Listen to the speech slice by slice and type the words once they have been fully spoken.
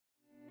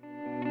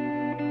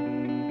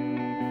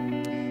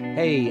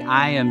Hey,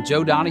 I am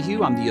Joe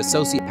Donahue. I'm the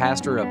Associate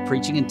Pastor of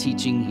Preaching and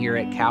Teaching here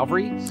at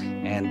Calvary,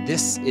 and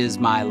this is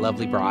my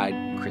lovely bride,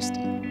 Christy.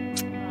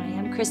 I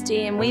am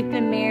Christy, and we've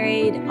been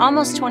married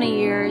almost 20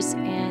 years,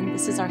 and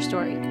this is our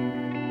story.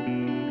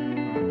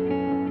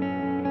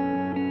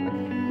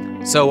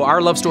 So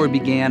our love story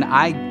began,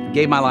 I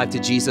gave my life to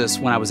Jesus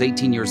when I was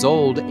 18 years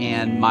old,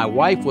 and my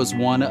wife was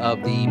one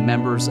of the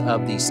members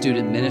of the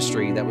student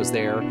ministry that was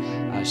there.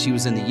 She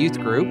was in the youth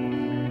group.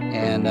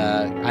 And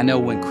I know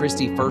when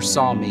Christy first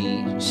saw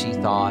me, she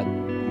thought,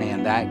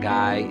 man, that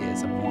guy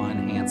is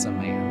one handsome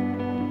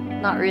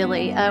man. Not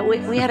really.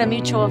 We had a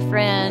mutual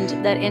friend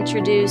that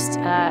introduced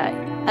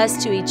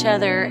us to each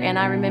other, and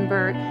I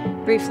remember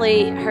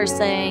briefly her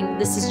saying,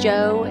 "This is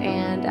Joe,"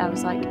 and I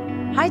was like,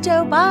 "Hi,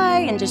 Joe,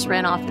 bye," and just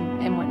ran off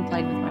and went and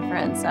played with my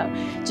friends. So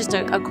just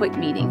a quick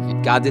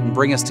meeting. God didn't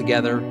bring us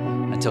together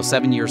until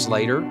 7 years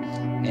later.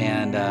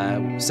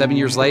 And 7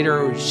 years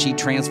later, she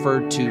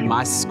transferred to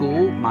my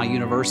school, my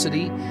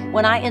university.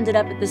 When I ended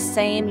up at the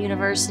same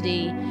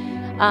university,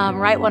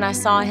 right when I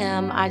saw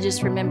him, I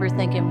just remember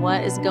thinking,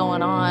 what is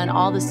going on?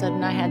 All of a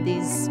sudden, I had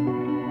these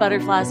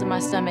butterflies in my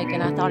stomach,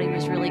 and I thought he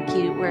was really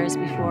cute, whereas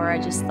before I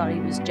just thought he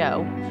was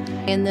Joe.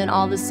 And then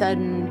all of a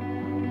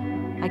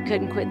sudden, I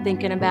couldn't quit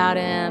thinking about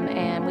him,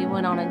 and we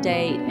went on a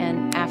date,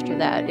 and after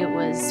that,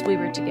 we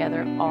were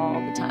together all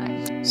the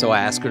time. So I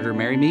asked her to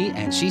marry me,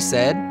 and she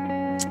said,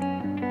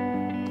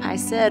 I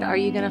said, "Are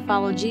you going to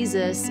follow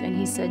Jesus?" And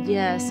he said,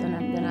 "Yes." And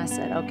then I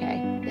said,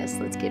 "Okay, yes,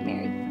 let's get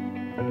married."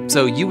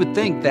 So you would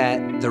think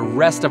that the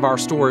rest of our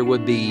story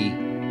would be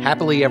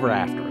happily ever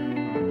after.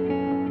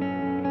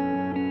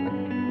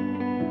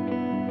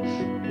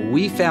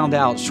 We found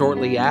out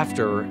shortly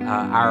after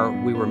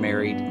we were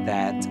married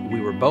that we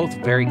were both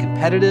very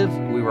competitive,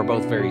 we were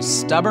both very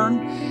stubborn,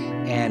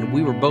 and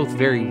we were both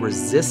very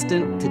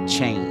resistant to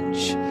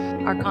change.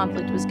 Our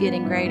conflict was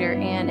getting greater,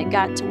 and it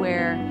got to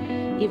where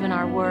even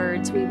our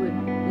words, we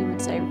would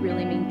say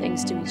really mean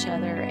things to each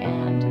other,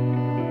 and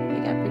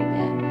it got pretty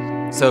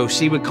bad. So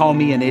she would call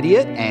me an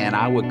idiot, and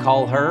I would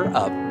call her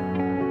up.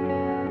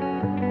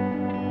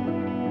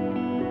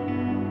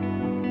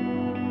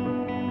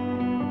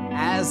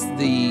 As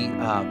the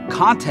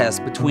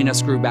contest between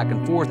us grew back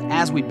and forth,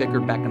 as we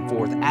bickered back and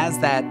forth, as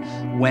that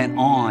went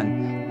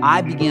on,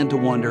 I began to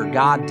wonder,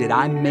 God, did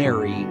I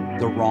marry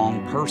the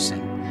wrong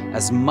person?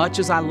 As much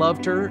as I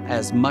loved her,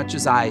 as much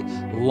as I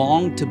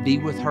longed to be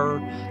with her,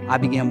 I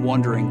began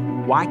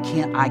wondering, why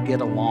can't I get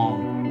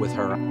along with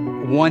her?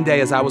 One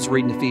day as I was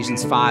reading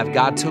Ephesians 5,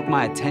 God took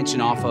my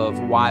attention off of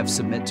wives,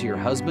 submit to your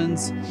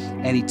husbands,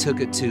 and he took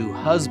it to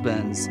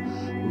husbands,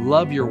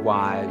 love your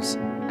wives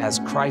as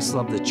Christ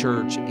loved the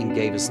church and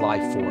gave his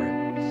life for it.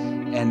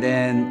 And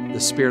then the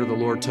Spirit of the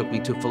Lord took me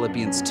to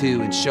Philippians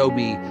 2 and showed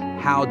me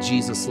how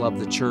Jesus loved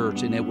the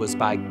church, and it was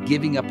by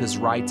giving up his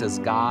rights as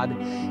God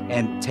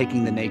and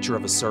taking the nature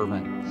of a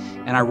servant.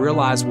 And I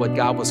realized what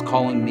God was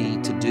calling me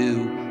to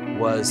do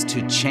was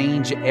to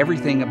change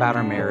everything about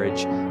our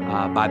marriage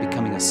by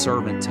becoming a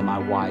servant to my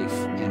wife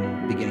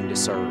and beginning to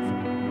serve.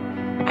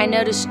 I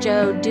noticed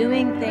Joe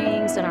doing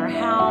things in our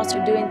house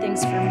or doing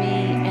things for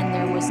me, and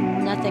there was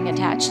nothing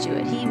attached to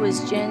it. He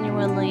was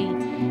genuinely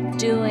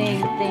doing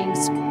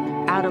things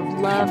out of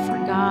love for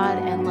God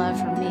and love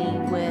for me,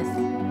 with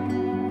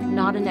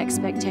not an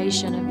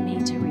expectation of me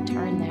to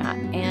return that.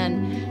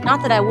 And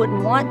not that I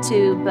wouldn't want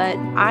to, but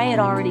I had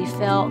already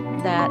felt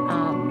that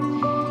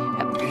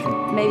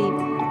maybe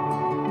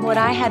what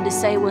I had to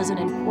say wasn't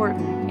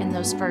important in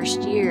those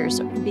first years,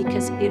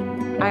 because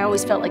I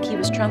always felt like he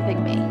was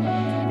trumping me.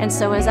 And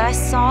so as I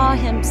saw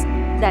him,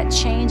 that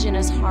change in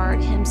his heart,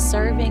 him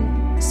serving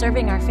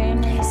our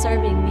family,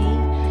 serving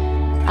me,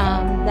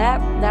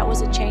 that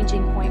was a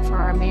changing point for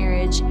our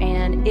marriage,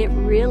 and it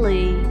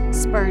really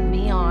spurred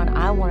me on.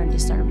 I wanted to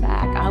serve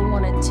back. I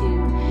wanted to,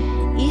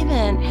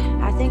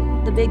 I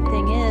think the big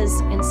thing is,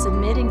 in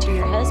submitting to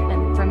your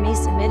husband, for me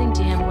submitting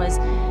to him was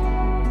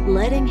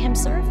letting him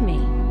serve me,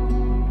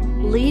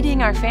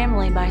 leading our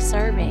family by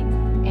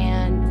serving,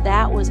 and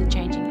that was a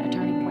turning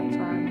point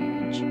for our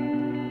marriage.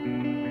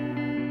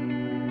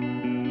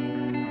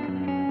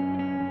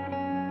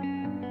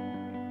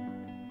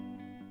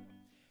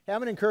 I'm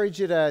going to encourage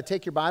you to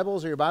take your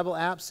Bibles or your Bible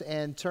apps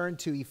and turn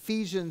to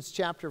Ephesians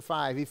chapter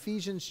 5.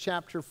 Ephesians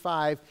chapter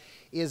 5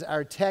 is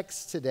our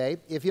text today.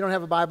 If you don't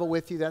have a Bible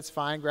with you, that's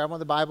fine. Grab one of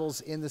the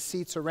Bibles in the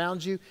seats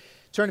around you.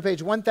 Turn to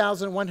page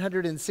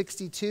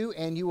 1162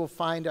 and you will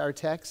find our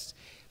text.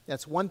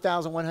 That's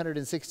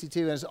 1162.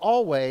 And as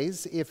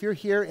always, if you're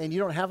here and you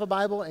don't have a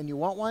Bible and you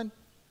want one,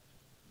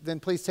 then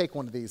please take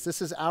one of these.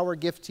 This is our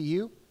gift to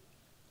you.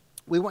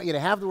 We want you to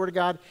have the Word of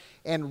God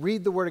and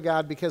read the Word of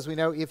God, because we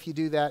know if you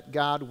do that,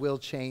 God will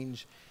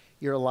change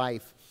your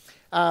life.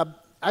 I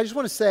just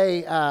want to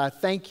say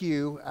thank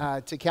you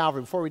to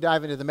Calvary before we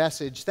dive into the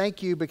message.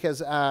 Thank you,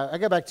 because I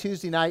got back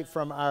Tuesday night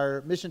from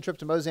our mission trip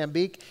to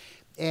Mozambique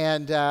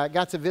and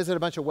got to visit a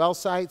bunch of well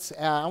sites.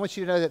 I want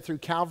you to know that through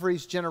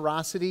Calvary's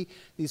generosity,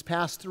 these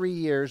past 3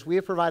 years, we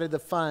have provided the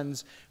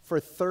funds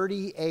for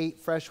 38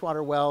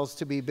 freshwater wells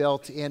to be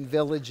built in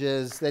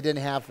villages that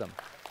didn't have them.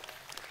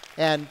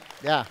 And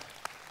yeah,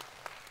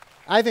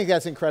 I think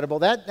that's incredible.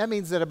 That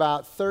means that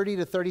about 30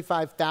 to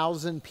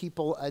 35,000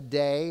 people a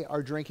day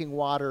are drinking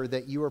water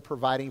that you are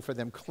providing for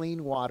them,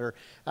 clean water,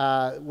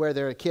 where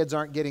their kids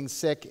aren't getting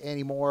sick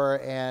anymore,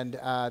 and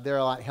they're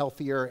a lot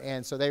healthier.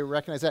 And so they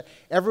recognize that.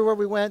 Everywhere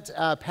we went,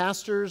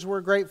 pastors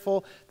were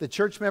grateful. The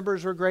church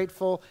members were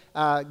grateful.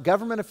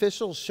 Government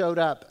officials showed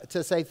up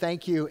to say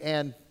thank you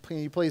and can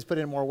you please put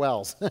in more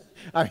wells?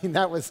 I mean,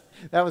 that was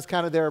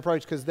kind of their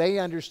approach because they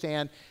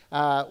understand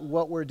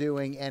what we're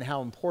doing and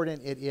how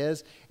important it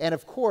is. And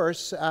of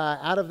course,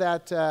 out of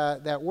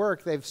that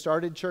work, they've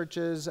started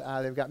churches,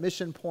 they've got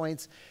mission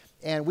points,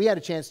 and we had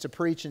a chance to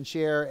preach and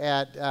share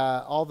at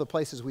all the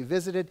places we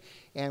visited,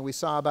 and we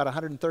saw about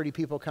 130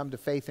 people come to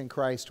faith in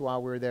Christ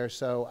while we were there.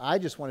 So I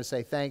just want to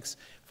say thanks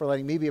for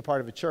letting me be a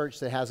part of a church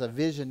that has a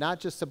vision,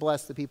 not just to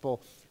bless the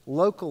people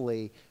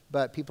locally,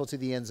 but people to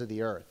the ends of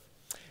the earth.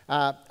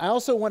 I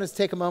also want to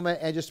take a moment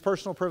and just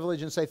personal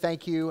privilege and say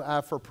thank you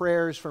for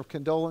prayers, for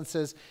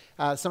condolences.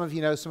 Some of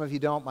you know, some of you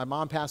don't. My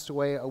mom passed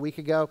away a week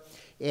ago,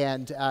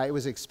 and it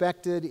was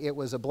expected. It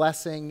was a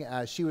blessing.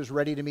 She was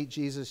ready to meet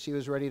Jesus. She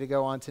was ready to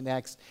go on to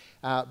next.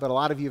 But a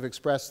lot of you have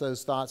expressed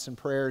those thoughts and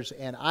prayers,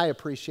 and I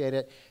appreciate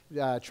it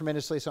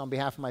tremendously. So on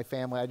behalf of my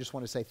family, I just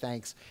want to say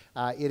thanks.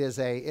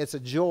 It's a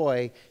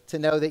joy to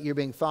know that you're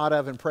being thought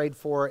of and prayed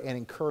for and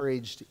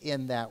encouraged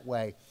in that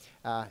way.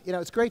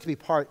 It's great to be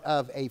part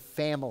of a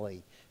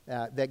family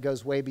that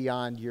goes way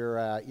beyond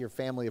your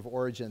family of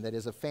origin, that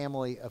is a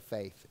family of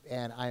faith,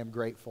 and I am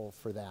grateful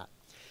for that.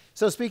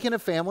 So speaking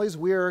of families,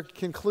 we're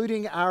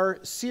concluding our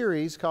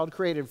series called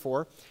Created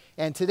For,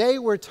 and today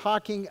we're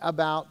talking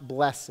about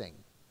blessing.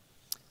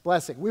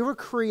 Blessing. We were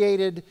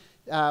created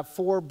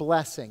for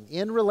blessing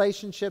in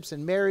relationships,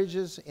 in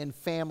marriages, in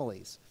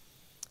families.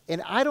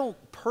 And I don't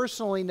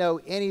personally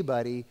know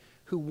anybody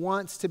who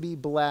wants to be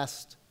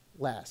blessed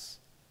less.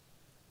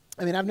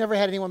 I mean, I've never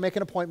had anyone make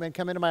an appointment,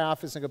 come into my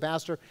office and go,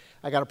 Pastor,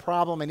 I got a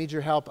problem. I need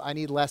your help. I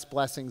need less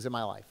blessings in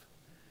my life.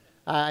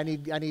 I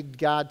need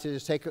God to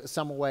just take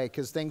some away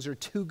because things are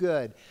too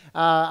good.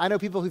 I know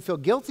people who feel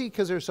guilty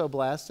because they're so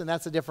blessed, and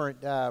that's a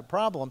different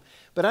problem.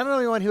 But I don't know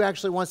anyone who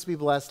actually wants to be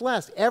blessed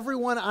less.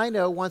 Everyone I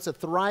know wants a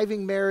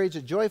thriving marriage,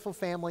 a joyful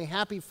family,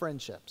 happy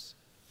friendships.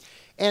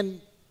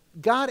 And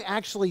God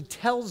actually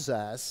tells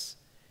us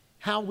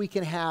how we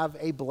can have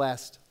a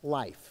blessed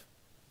life.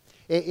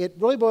 It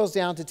really boils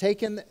down to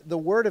taking the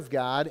Word of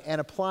God and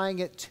applying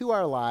it to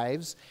our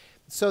lives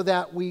so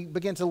that we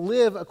begin to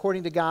live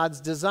according to God's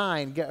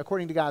design,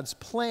 according to God's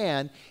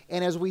plan.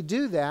 And as we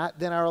do that,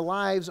 then our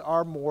lives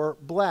are more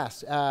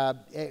blessed.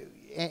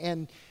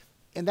 And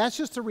that's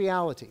just the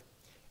reality.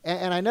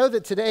 And I know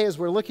that today, as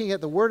we're looking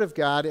at the Word of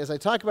God, as I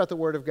talk about the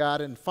Word of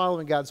God and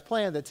following God's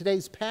plan, that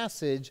today's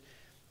passage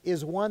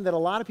is one that a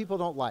lot of people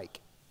don't like.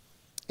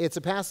 It's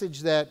a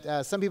passage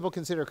that some people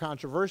consider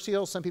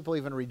controversial. Some people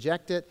even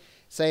reject it,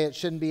 say it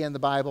shouldn't be in the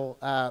Bible.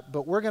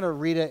 But we're going to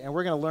read it, and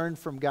we're going to learn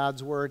from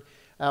God's Word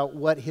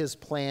what His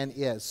plan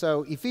is.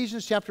 So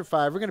Ephesians chapter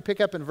 5, we're going to pick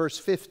up in verse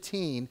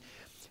 15.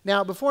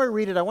 Now, before I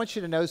read it, I want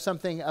you to know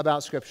something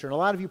about Scripture. And a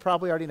lot of you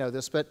probably already know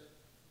this, but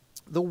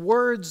the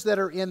words that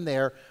are in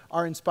there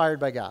are inspired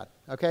by God.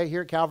 Okay?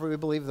 Here at Calvary, we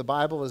believe the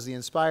Bible is the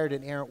inspired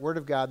and inerrant Word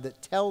of God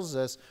that tells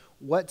us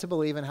what to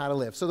believe and how to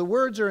live. So the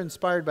words are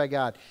inspired by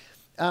God.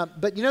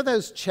 But you know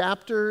those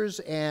chapters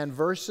and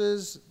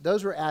verses,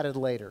 those were added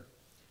later.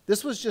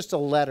 This was just a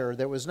letter.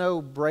 There was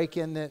no break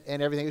in it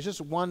and everything. It was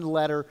just one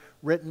letter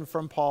written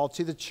from Paul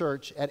to the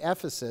church at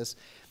Ephesus.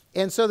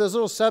 And so those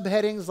little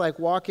subheadings like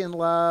walk in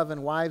love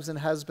and wives and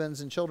husbands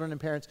and children and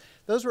parents,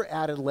 those were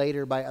added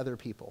later by other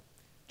people,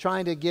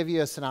 trying to give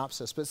you a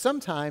synopsis. But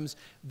sometimes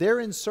they're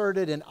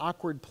inserted in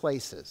awkward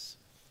places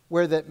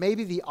where that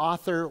maybe the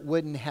author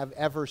wouldn't have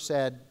ever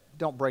said,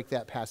 don't break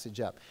that passage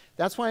up.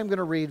 That's why I'm going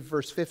to read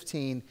verse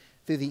 15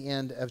 through the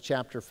end of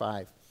chapter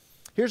 5.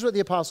 Here's what the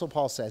Apostle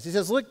Paul says. He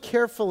says, look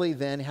carefully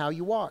then how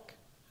you walk,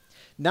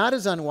 not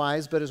as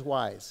unwise, but as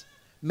wise,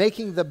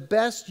 making the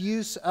best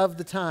use of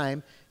the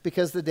time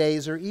because the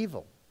days are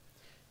evil.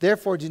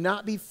 Therefore, do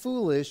not be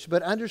foolish,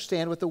 but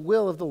understand what the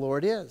will of the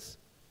Lord is.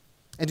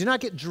 And do not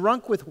get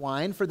drunk with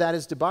wine, for that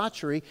is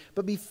debauchery,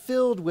 but be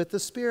filled with the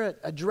Spirit,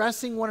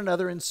 addressing one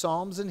another in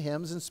psalms and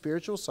hymns and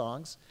spiritual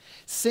songs,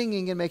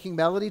 singing and making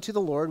melody to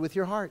the Lord with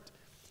your heart,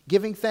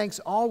 giving thanks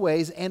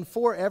always and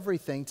for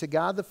everything to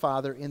God the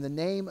Father in the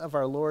name of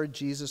our Lord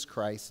Jesus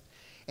Christ,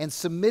 and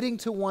submitting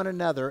to one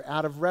another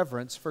out of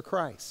reverence for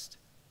Christ.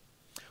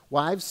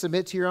 Wives,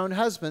 submit to your own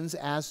husbands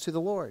as to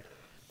the Lord.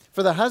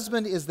 For the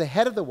husband is the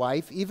head of the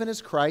wife, even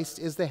as Christ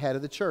is the head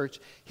of the church,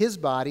 his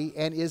body,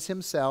 and is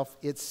himself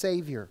its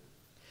Savior.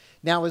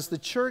 Now, as the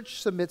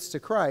church submits to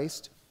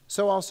Christ,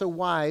 so also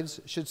wives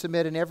should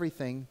submit in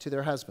everything to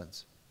their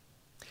husbands.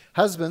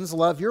 Husbands,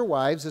 love your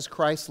wives as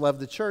Christ loved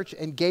the church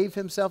and gave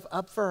himself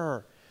up for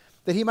her,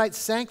 that he might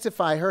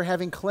sanctify her,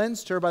 having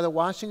cleansed her by the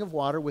washing of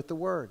water with the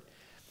word,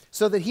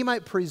 so that he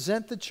might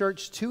present the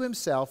church to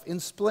himself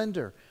in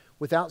splendor,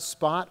 without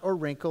spot or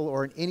wrinkle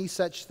or in any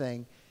such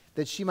thing,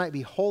 that she might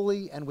be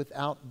holy and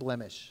without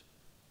blemish.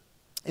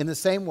 In the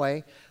same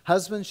way,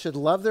 husbands should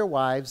love their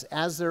wives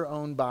as their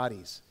own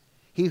bodies.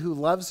 He who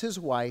loves his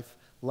wife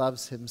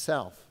loves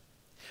himself.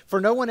 For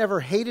no one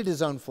ever hated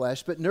his own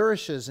flesh, but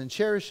nourishes and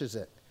cherishes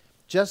it,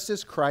 just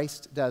as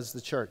Christ does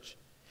the church,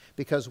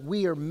 because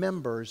we are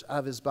members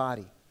of his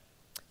body.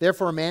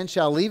 Therefore a man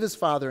shall leave his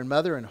father and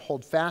mother and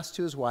hold fast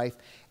to his wife,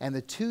 and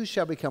the two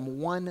shall become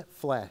one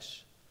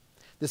flesh.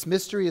 This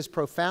mystery is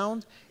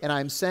profound, and I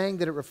am saying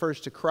that it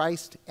refers to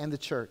Christ and the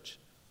church.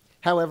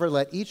 However,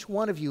 let each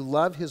one of you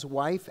love his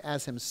wife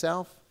as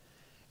himself,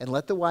 and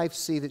let the wife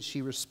see that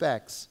she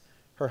respects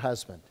her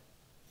husband.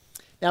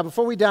 Now,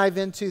 before we dive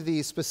into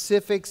the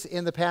specifics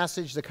in the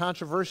passage, the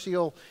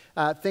controversial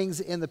things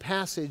in the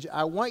passage,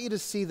 I want you to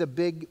see the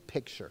big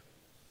picture.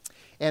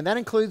 And that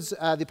includes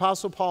the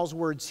Apostle Paul's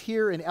words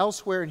here and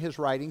elsewhere in his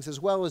writings, as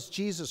well as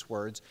Jesus'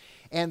 words.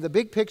 And the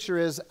big picture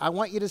is, I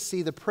want you to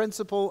see the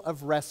principle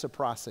of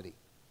reciprocity.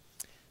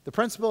 The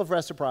principle of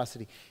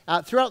reciprocity.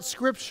 Throughout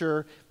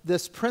Scripture,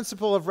 this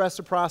principle of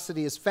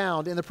reciprocity is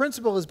found. And the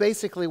principle is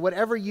basically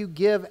whatever you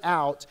give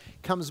out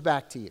comes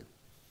back to you.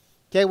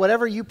 Okay,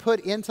 whatever you put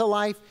into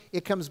life,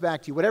 it comes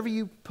back to you. Whatever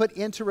you put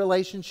into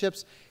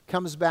relationships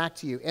comes back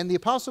to you. And the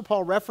Apostle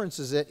Paul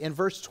references it in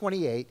verse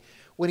 28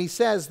 when he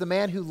says, the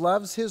man who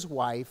loves his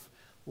wife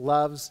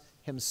loves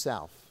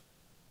himself.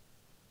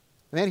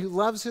 The man who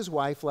loves his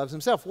wife loves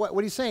himself.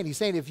 What he's saying? He's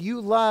saying if you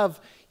love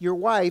your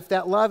wife,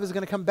 that love is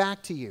going to come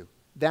back to you.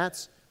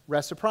 That's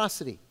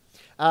reciprocity.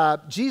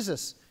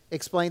 Jesus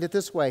explained it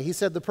this way. He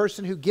said the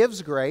person who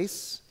gives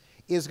grace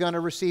is going to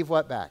receive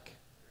what back?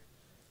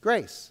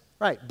 Grace.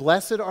 Right.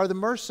 Blessed are the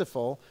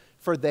merciful,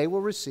 for they will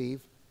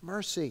receive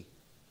mercy.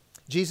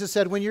 Jesus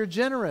said when you're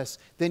generous,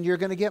 then you're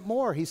going to get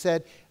more. He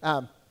said,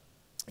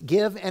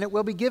 give and it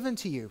will be given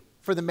to you.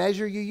 For the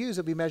measure you use,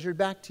 it will be measured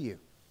back to you.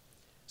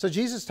 So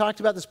Jesus talked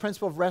about this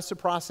principle of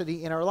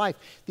reciprocity in our life.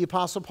 The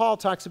Apostle Paul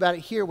talks about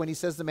it here when he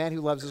says the man who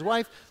loves his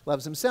wife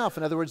loves himself.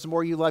 In other words, the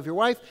more you love your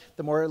wife,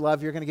 the more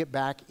love you're going to get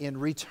back in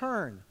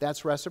return.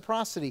 That's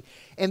reciprocity.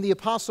 And the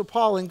Apostle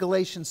Paul in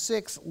Galatians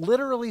 6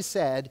 literally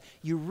said,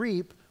 you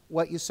reap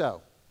what you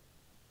sow.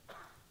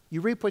 You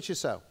reap what you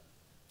sow.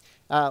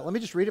 Let me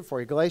just read it for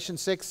you.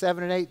 Galatians 6,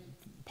 7, and 8.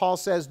 Paul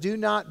says, do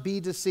not be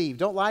deceived.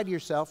 Don't lie to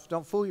yourself.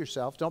 Don't fool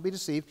yourself. Don't be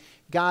deceived.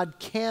 God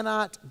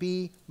cannot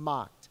be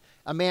mocked.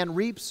 A man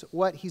reaps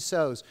what he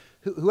sows.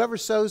 Whoever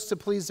sows to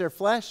please their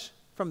flesh,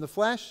 from the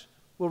flesh,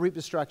 will reap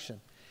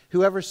destruction.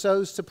 Whoever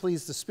sows to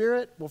please the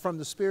Spirit will from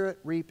the Spirit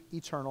reap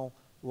eternal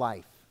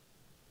life.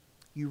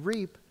 You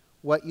reap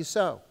what you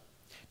sow.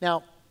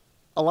 Now,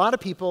 a lot of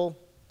people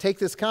take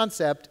this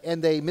concept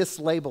and they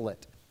mislabel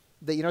it.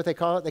 You know what they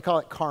call it? They call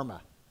it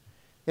karma.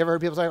 You ever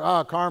heard people say,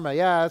 oh, karma,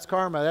 yeah, that's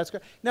karma. That's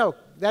No,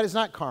 that is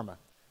not karma.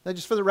 Now,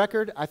 just for the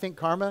record, I think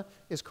karma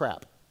is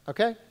crap,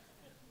 okay?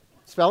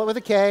 Spell it with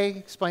a K.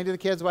 Explain to the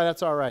kids why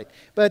that's all right.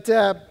 But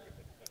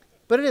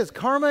it is.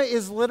 Karma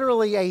is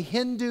literally a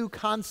Hindu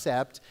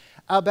concept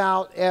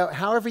about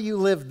however you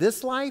live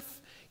this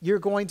life, you're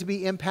going to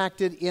be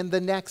impacted in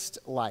the next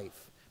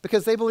life.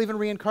 Because they believe in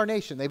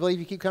reincarnation. They believe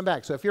you keep coming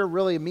back. So if you're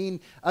really a mean,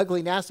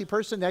 ugly, nasty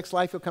person, next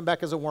life you'll come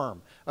back as a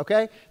worm.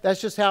 Okay?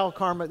 That's just how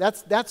karma,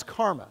 that's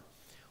karma.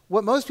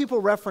 What most people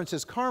reference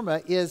as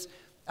karma is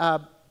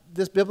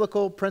this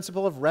biblical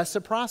principle of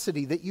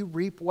reciprocity, that you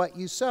reap what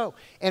you sow.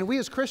 And we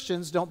as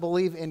Christians don't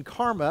believe in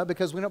karma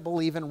because we don't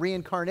believe in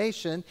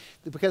reincarnation,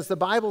 because the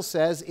Bible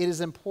says it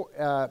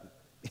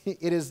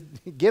is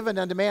given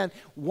unto man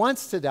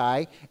once to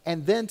die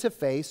and then to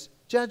face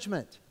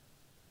judgment.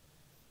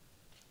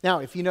 Now,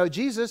 if you know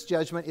Jesus,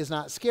 judgment is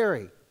not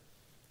scary.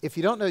 If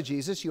you don't know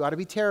Jesus, you ought to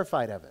be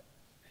terrified of it.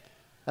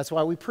 That's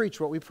why we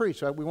preach what we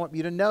preach. Right? We want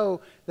you to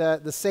know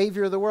the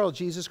Savior of the world,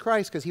 Jesus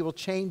Christ, because he will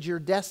change your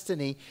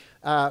destiny.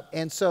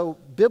 And so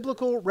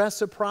biblical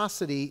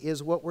reciprocity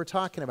is what we're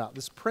talking about,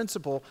 this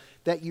principle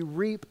that you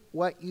reap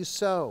what you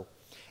sow.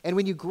 And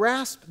when you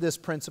grasp this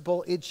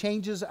principle, it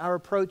changes our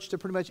approach to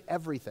pretty much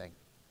everything.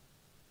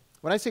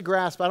 When I say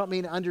grasp, I don't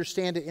mean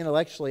understand it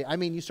intellectually. I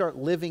mean you start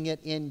living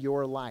it in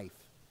your life.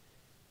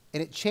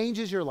 And it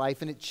changes your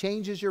life and it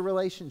changes your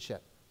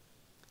relationship.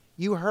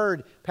 You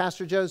heard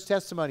Pastor Joe's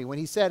testimony when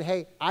he said,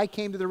 hey, I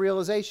came to the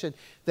realization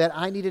that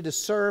I needed to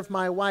serve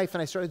my wife,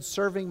 and I started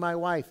serving my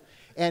wife.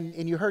 And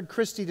you heard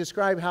Christy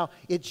describe how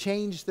it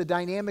changed the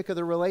dynamic of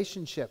the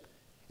relationship,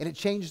 and it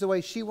changed the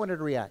way she wanted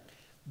to react.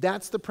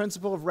 That's the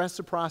principle of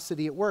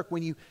reciprocity at work.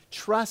 When you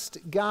trust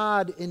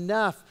God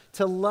enough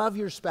to love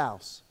your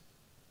spouse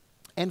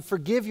and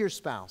forgive your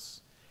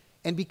spouse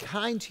and be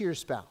kind to your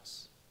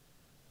spouse.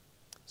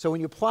 So when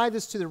you apply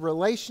this to the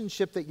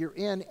relationship that you're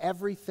in,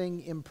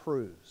 everything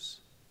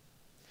improves.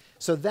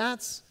 So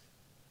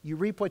you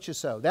reap what you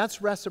sow.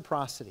 That's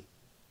reciprocity.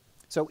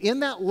 So in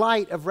that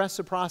light of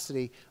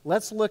reciprocity,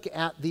 let's look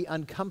at the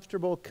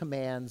uncomfortable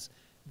commands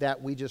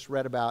that we just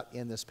read about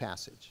in this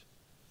passage.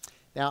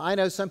 Now, I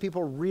know some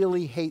people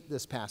really hate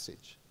this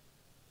passage.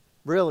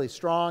 Really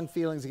strong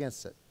feelings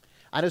against it.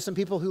 I know some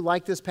people who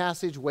like this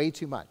passage way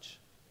too much.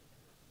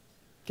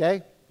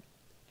 Okay?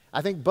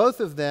 I think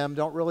both of them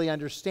don't really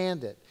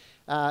understand it.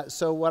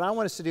 So what I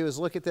want us to do is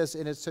look at this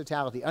in its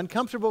totality.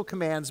 Uncomfortable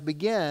commands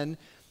begin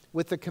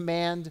with the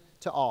command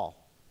to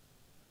all.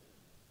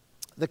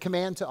 The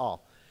command to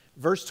all.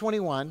 Verse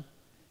 21,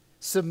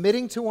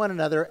 submitting to one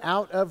another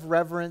out of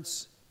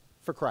reverence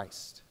for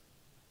Christ.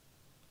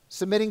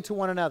 Submitting to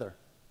one another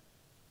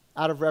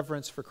out of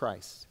reverence for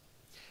Christ.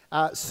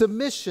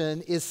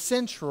 Submission is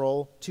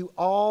central to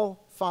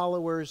all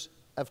followers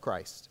of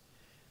Christ.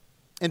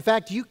 In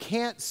fact, you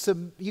can't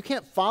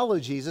follow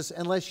Jesus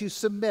unless you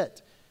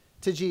submit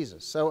to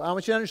Jesus. So I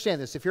want you to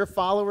understand this. If you're a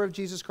follower of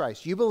Jesus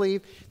Christ, you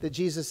believe that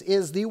Jesus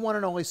is the one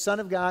and only Son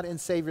of God and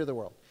Savior of the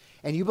world.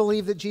 And you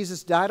believe that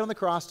Jesus died on the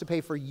cross to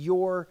pay for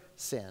your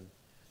sin.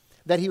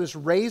 That he was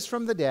raised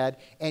from the dead,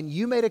 and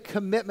you made a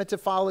commitment to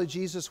follow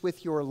Jesus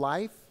with your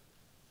life.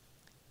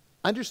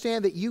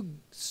 Understand that you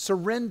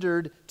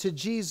surrendered to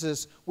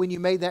Jesus when you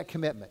made that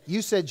commitment.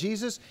 You said,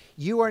 Jesus,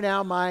 you are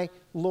now my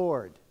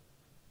Lord.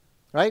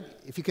 Right?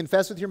 If you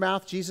confess with your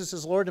mouth Jesus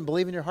is Lord and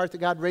believe in your heart that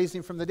God raised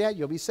him from the dead,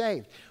 you'll be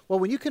saved. Well,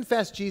 when you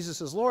confess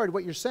Jesus as Lord,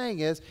 what you're saying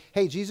is,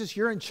 hey, Jesus,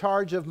 you're in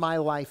charge of my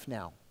life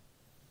now.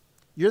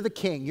 You're the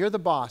king. You're the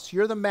boss.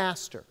 You're the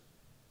master.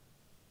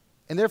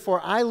 And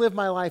therefore, I live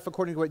my life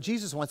according to what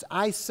Jesus wants.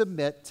 I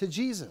submit to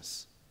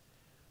Jesus.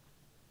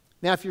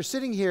 Now, if you're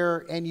sitting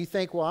here and you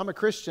think, well, I'm a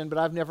Christian, but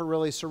I've never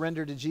really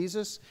surrendered to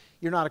Jesus,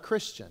 you're not a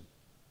Christian.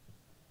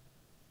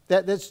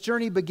 This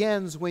journey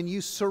begins when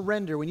you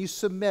surrender, when you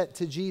submit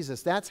to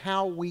Jesus. That's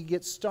how we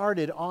get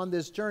started on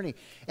this journey.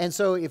 And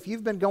so if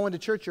you've been going to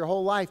church your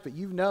whole life, but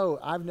you know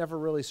I've never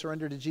really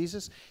surrendered to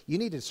Jesus, you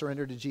need to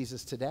surrender to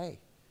Jesus today.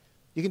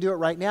 You can do it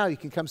right now. You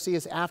can come see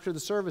us after the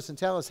service and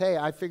tell us, hey,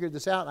 I figured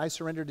this out. I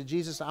surrendered to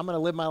Jesus. I'm going to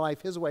live my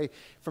life his way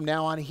from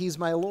now on. He's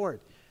my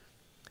Lord.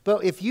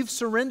 But if you've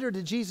surrendered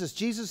to Jesus,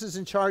 Jesus is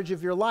in charge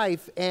of your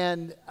life.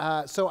 And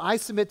so I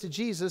submit to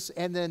Jesus.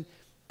 And then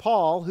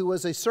Paul, who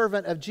was a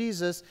servant of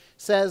Jesus,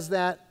 says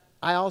that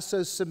I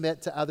also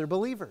submit to other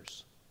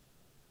believers.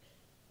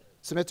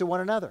 Submit to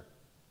one another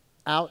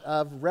out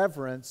of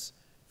reverence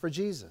for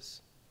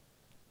Jesus.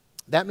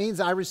 That means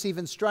I receive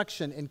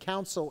instruction and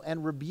counsel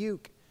and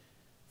rebuke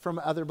from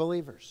other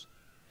believers.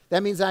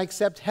 That means I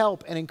accept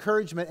help and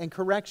encouragement and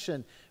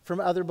correction from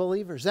other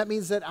believers. That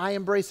means that I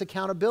embrace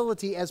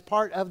accountability as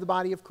part of the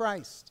body of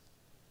Christ.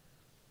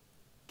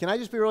 Can I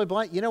just be really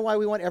blunt? You know why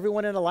we want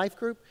everyone in a life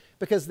group?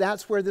 Because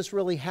that's where this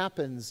really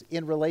happens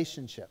in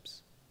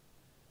relationships.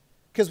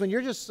 Because when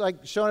you're just like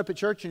showing up at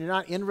church and you're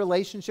not in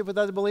relationship with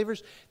other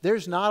believers,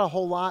 there's not a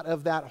whole lot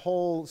of that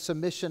whole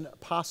submission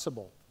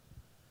possible.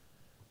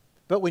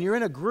 But when you're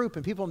in a group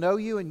and people know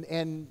you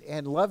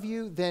and love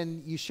you,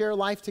 then you share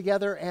life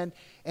together and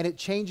it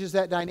changes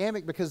that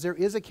dynamic because there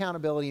is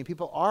accountability and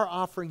people are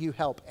offering you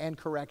help and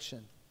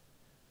correction.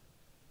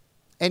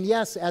 And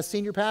yes, as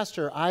senior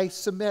pastor, I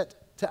submit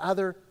to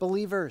other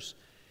believers.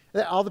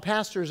 All the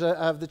pastors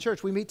of the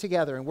church, we meet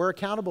together and we're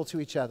accountable to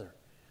each other.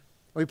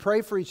 We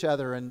pray for each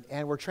other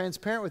and we're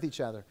transparent with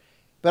each other.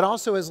 But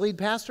also as lead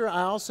pastor,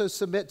 I also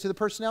submit to the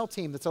personnel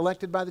team that's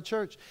elected by the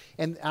church.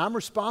 And I'm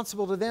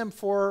responsible to them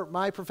for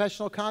my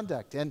professional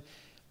conduct. And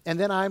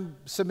then I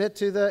submit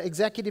to the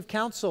executive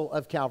council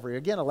of Calvary,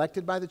 again,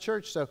 elected by the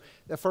church, so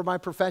for my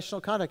professional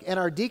conduct. And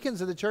our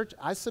deacons of the church,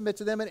 I submit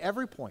to them at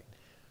every point.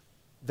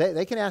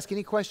 They can ask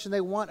any question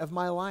they want of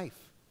my life.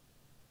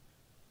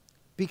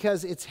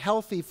 Because it's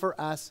healthy for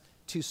us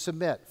to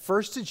submit,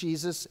 first to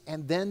Jesus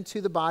and then to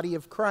the body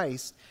of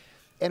Christ.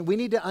 And we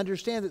need to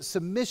understand that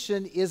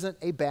submission isn't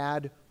a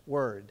bad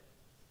word.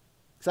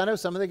 Because I know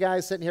some of the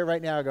guys sitting here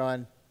right now are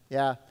going,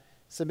 yeah,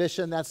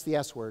 submission, that's the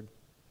S word.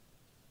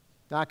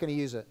 Not going to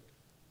use it.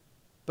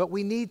 But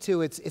we need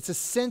to. It's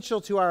essential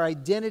to our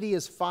identity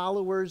as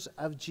followers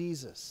of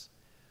Jesus.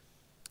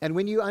 And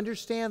when you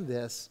understand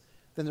this,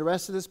 then the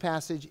rest of this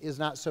passage is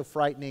not so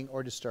frightening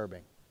or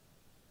disturbing.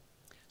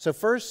 So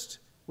first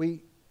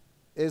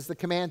is the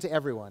command to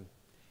everyone.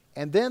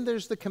 And then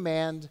there's the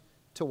command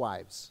to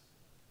wives.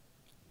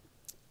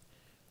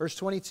 Verse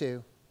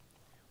 22,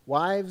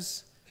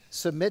 wives,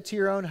 submit to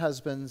your own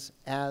husbands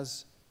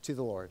as to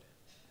the Lord.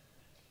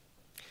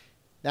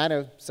 Now I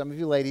know some of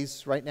you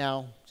ladies right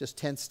now just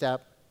tensed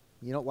up.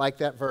 You don't like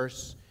that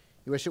verse.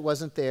 You wish it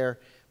wasn't there.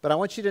 But I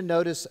want you to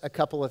notice a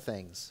couple of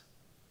things.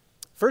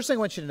 First thing I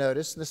want you to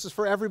notice, and this is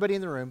for everybody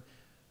in the room,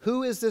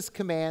 who is this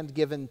command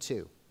given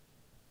to?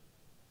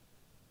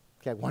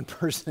 Okay, one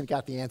person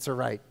got the answer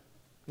right.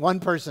 One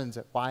person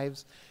said,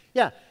 wives.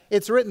 Yeah,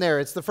 it's written there.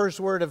 It's the first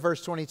word of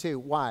verse 22,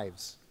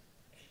 wives.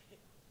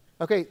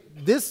 Okay,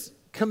 this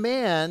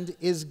command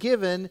is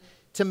given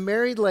to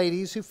married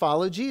ladies who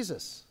follow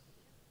Jesus.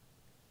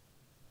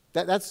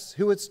 That's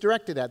who it's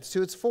directed at. That's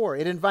who it's for.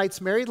 It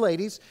invites married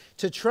ladies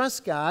to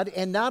trust God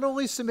and not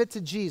only submit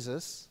to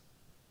Jesus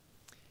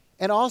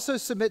and also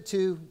submit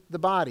to the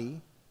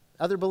body,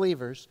 other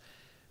believers,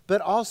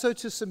 but also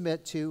to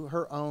submit to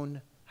her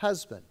own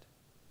husband.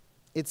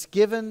 It's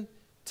given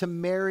to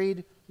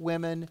married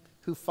women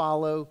who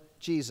follow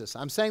Jesus.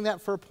 I'm saying that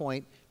for a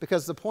point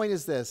because the point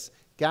is this.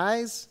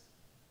 Guys,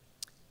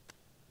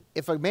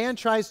 if a man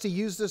tries to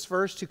use this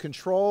verse to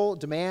control,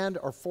 demand,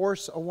 or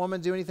force a woman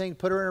to do anything,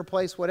 put her in her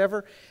place,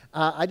 whatever,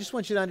 I just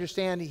want you to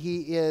understand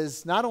he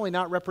is not only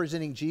not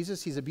representing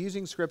Jesus, he's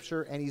abusing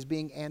Scripture, and he's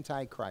being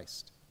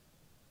anti-Christ.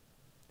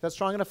 Is that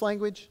strong enough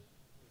language?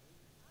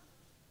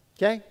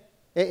 Okay?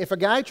 If a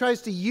guy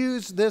tries to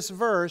use this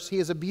verse, he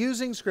is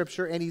abusing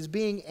Scripture, and he's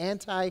being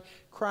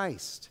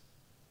anti-Christ.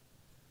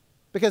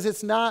 Because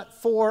it's not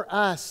for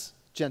us,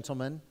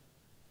 gentlemen.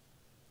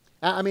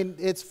 I mean,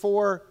 it's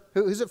for...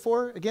 Who's it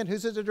for? Again,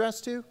 who's it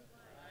addressed to?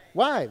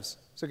 Wives.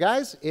 So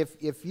guys,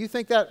 if you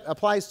think that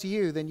applies to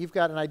you, then you've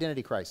got an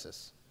identity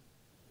crisis.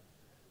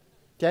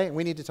 Okay? And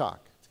we need to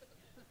talk.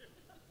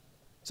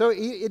 So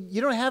you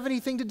don't have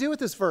anything to do with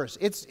this verse.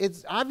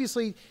 It's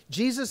obviously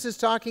Jesus is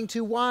talking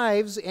to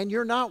wives and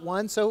you're not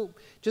one, so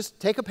just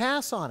take a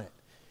pass on it.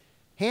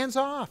 Hands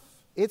off.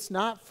 It's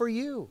not for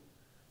you.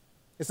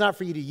 It's not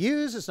for you to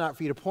use. It's not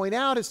for you to point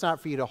out. It's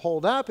not for you to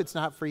hold up. It's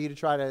not for you to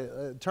try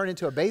to turn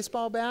into a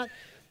baseball bat.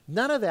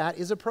 None of that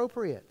is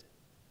appropriate.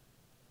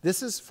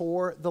 This is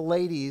for the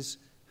ladies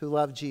who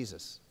love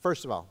Jesus.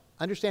 First of all,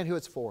 understand who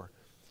it's for.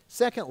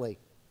 Secondly,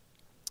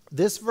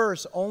 this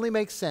verse only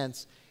makes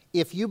sense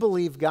if you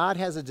believe God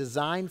has a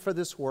design for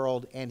this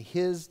world and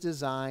His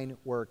design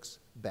works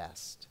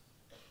best.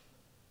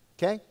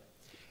 Okay?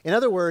 In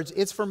other words,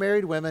 it's for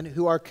married women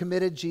who are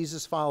committed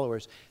Jesus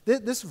followers.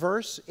 This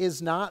verse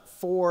is not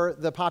for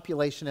the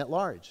population at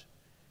large.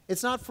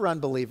 It's not for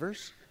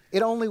unbelievers.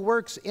 It only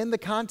works in the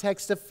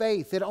context of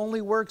faith. It only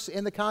works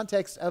in the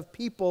context of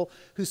people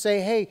who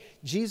say, hey,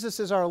 Jesus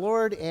is our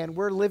Lord and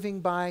we're living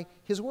by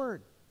His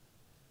word.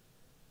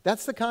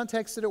 That's the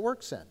context that it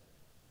works in.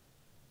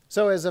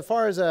 So as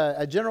far as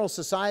a general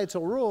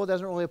societal rule, it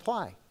doesn't really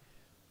apply.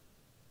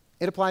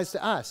 It applies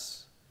to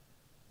us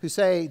who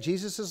say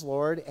Jesus is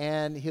Lord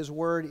and His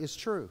word is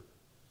true.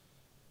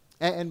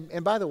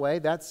 And by the way,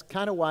 that's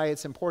kind of why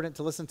it's important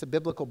to listen to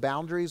biblical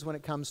boundaries when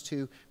it comes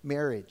to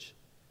marriage.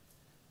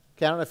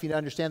 Okay, I don't know if you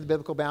understand the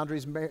biblical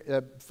boundaries.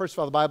 First of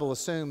all, the Bible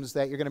assumes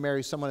that you're going to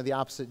marry someone of the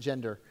opposite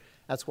gender.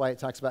 That's why it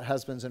talks about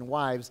husbands and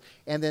wives.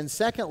 And then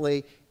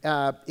secondly,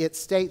 it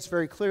states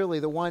very clearly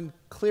the one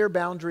clear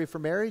boundary for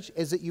marriage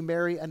is that you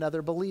marry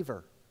another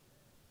believer.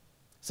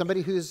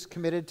 Somebody who's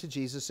committed to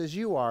Jesus as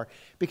you are.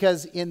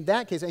 Because in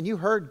that case, and you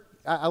heard,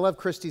 I love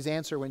Christy's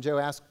answer when Joe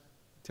asked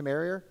to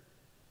marry her.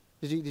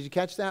 Did you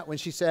catch that? When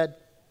she said,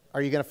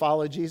 are you going to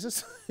follow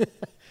Jesus?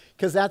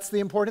 Because that's the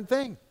important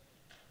thing.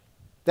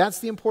 That's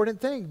the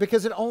important thing,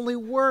 because it only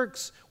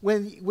works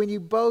when you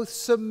both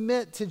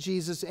submit to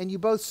Jesus and you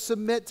both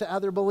submit to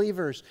other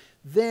believers.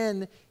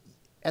 Then,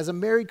 as a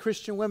married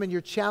Christian woman, you're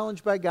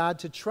challenged by God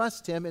to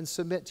trust Him and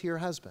submit to your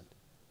husband.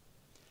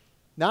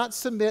 Not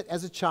submit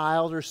as a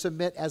child or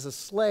submit as a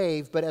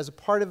slave, but as a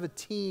part of a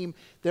team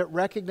that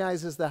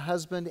recognizes the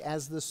husband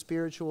as the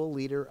spiritual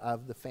leader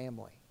of the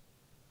family.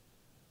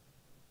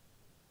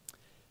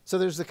 So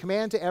there's the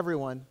command to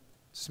everyone,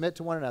 submit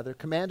to one another,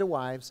 command to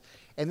wives,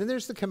 and then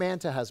there's the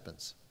command to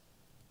husbands.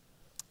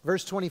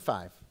 Verse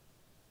 25,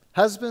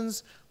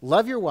 husbands,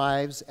 love your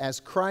wives as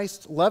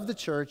Christ loved the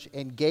church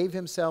and gave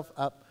Himself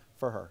up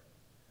for her.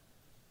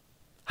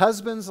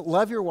 Husbands,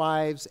 love your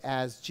wives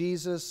as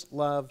Jesus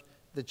loved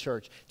the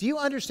church. Do you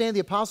understand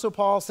the Apostle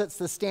Paul sets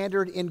the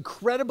standard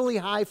incredibly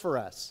high for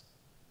us?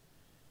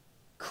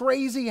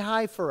 Crazy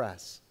high for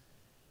us.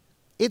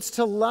 It's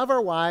to love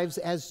our wives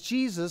as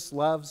Jesus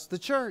loves the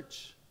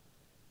church.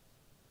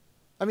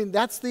 I mean,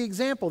 that's the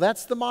example.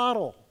 That's the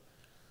model.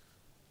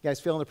 You guys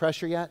feeling the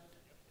pressure yet?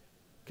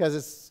 Because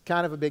it's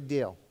kind of a big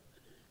deal.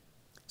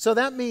 So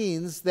that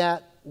means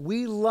that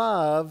we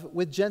love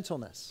with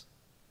gentleness.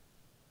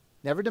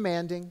 Never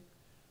demanding,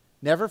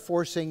 never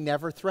forcing,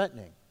 never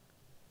threatening.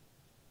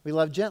 We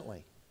love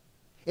gently.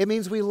 It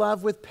means we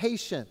love with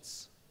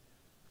patience.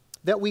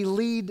 That we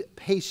lead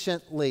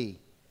patiently.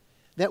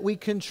 That we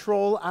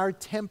control our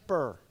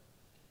temper.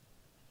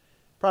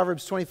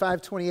 Proverbs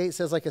 25:28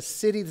 says, like a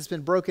city that's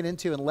been broken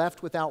into and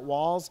left without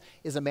walls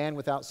is a man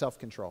without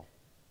self-control.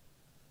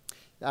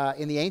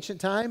 In the ancient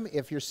time,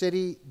 if your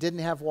city didn't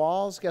have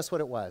walls, guess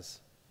what it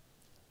was?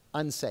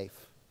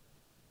 Unsafe.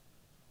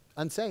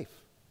 Unsafe.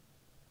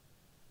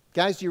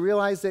 Guys, do you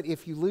realize that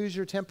if you lose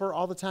your temper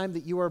all the time,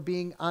 that you are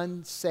being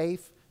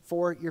unsafe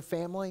for your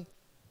family?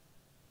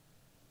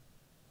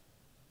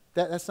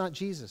 That's not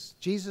Jesus.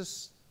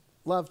 Jesus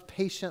loved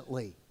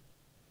patiently,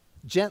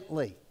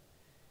 gently.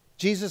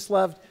 Jesus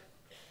loved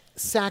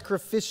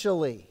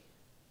sacrificially.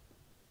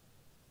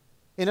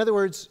 In other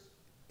words,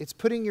 it's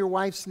putting your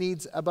wife's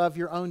needs above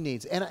your own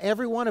needs. And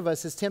every one of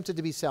us is tempted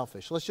to be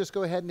selfish. Let's just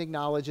go ahead and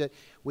acknowledge it.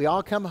 We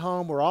all come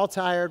home, we're all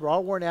tired, we're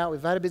all worn out,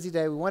 we've had a busy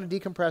day, we want to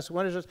decompress, we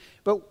want to just,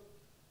 but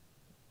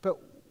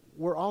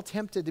we're all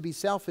tempted to be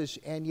selfish,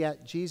 and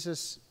yet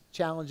Jesus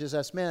challenges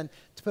us men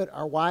to put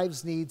our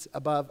wives' needs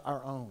above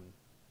our own.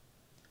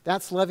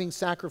 That's loving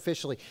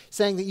sacrificially,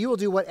 saying that you will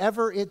do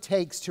whatever it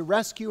takes to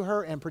rescue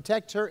her and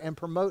protect her and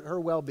promote her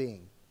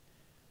well-being.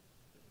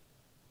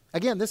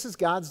 Again, this is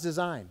God's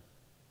design.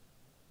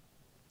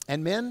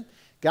 And men,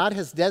 God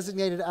has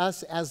designated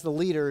us as the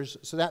leaders,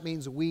 so that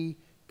means we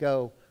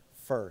go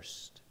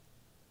first.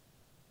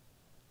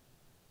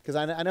 Because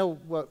I know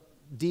what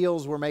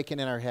deals we're making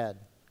in our head.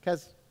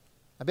 Because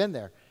I've been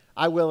there.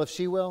 I will if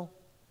she will.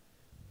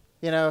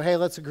 Hey,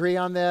 let's agree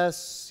on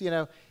this.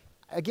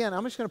 Again,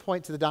 I'm just going to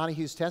point to the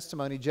Donahue's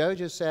testimony. Joe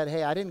just said,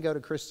 hey, I didn't go to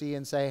Christy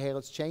and say, hey,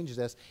 let's change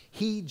this.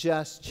 He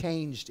just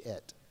changed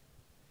it.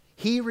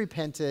 He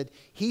repented.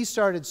 He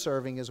started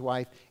serving his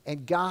wife,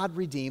 and God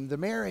redeemed the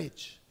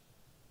marriage.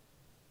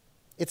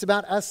 It's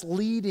about us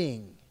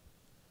leading.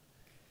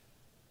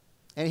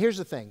 And here's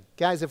the thing.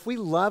 Guys, if we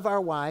love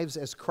our wives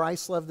as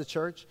Christ loved the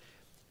church,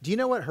 do you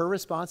know what her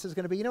response is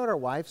going to be? You know what our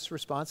wife's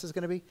response is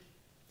going to be?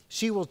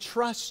 She will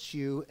trust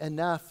you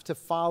enough to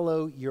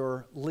follow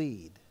your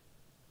lead.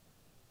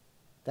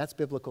 That's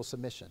biblical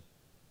submission.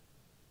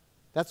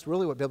 That's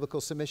really what biblical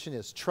submission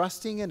is.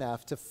 Trusting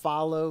enough to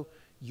follow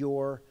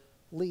your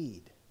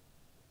lead.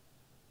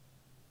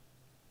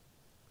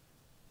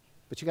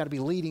 But you got to be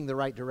leading the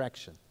right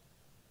direction.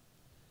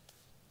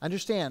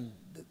 Understand,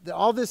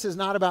 all this is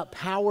not about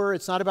power.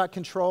 It's not about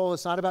control.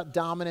 It's not about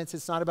dominance.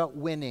 It's not about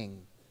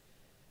winning.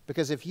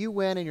 Because if you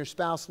win and your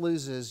spouse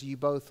loses, you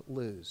both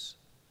lose.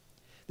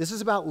 This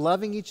is about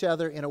loving each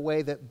other in a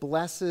way that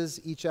blesses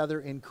each other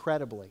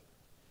incredibly.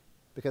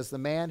 Because the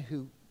man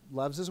who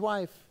loves his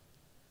wife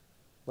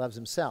loves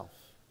himself.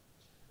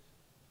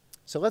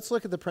 So let's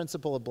look at the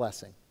principle of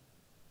blessing.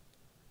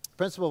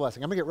 Principle of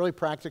blessing. I'm going to get really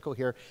practical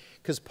here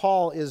because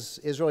Paul is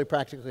really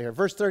practical here.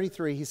 Verse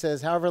 33, he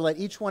says, however, let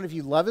each one of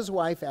you love his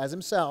wife as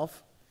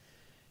himself,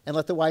 and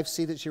let the wife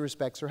see that she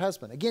respects her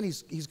husband. Again,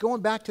 he's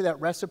going back to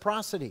that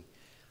reciprocity.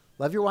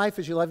 Love your wife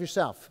as you love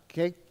yourself.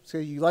 Okay? So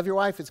you love your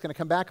wife, it's going to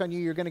come back on you.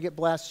 You're going to get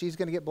blessed. She's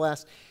going to get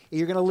blessed.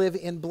 You're going to live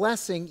in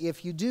blessing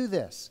if you do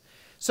this.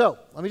 So,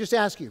 let me just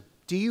ask you,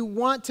 do you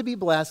want to be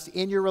blessed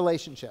in your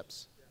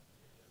relationships?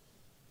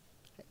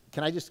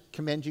 Can I just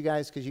commend you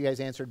guys because you guys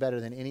answered better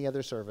than any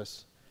other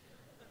service?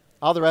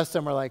 All the rest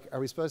of them were like, are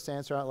we supposed to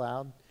answer out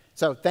loud?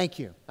 So, thank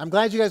you. I'm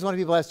glad you guys want to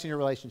be blessed in your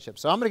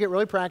relationships. So, I'm going to get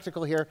really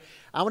practical here.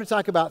 I want to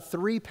talk about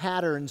 3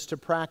 patterns to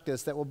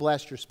practice that will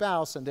bless your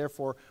spouse and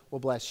therefore will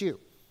bless you.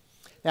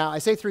 Now, I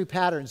say 3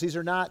 patterns. These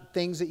are not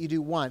things that you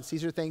do once.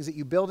 These are things that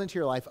you build into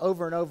your life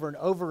over and over and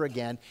over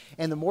again.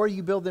 And the more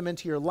you build them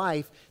into your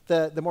life,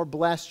 the more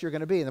blessed you're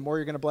going to be. And the more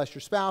you're going to bless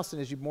your spouse.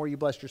 And as the more you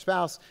bless your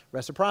spouse,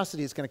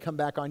 reciprocity is going to come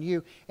back on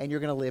you. And you're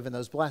going to live in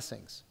those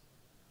blessings.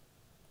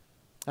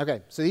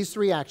 Okay, so these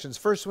 3 actions.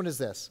 First one is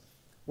this.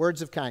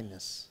 Words of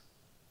kindness.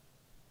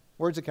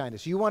 Words of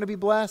kindness. You want to be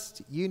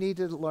blessed? You need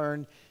to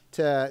learn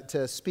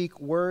to speak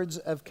words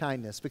of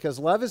kindness. Because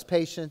love is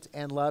patient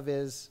and love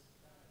is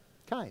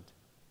kind.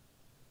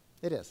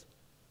 It is.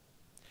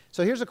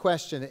 So here's a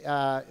question.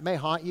 It may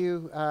haunt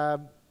you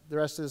the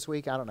rest of this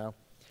week. I don't know.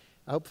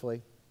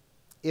 Hopefully.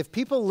 If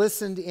people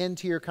listened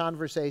into your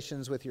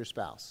conversations with your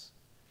spouse,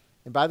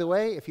 and by the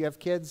way, if you have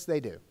kids, they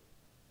do.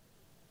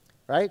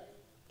 Right?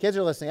 Kids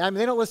are listening. I mean,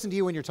 they don't listen to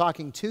you when you're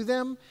talking to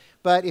them,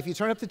 but if you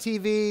turn up the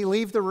TV,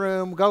 leave the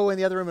room, go in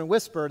the other room and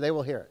whisper, they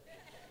will hear it.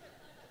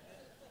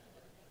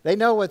 They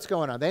know what's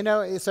going on. They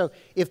know. So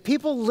if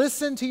people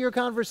listen to your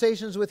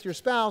conversations with your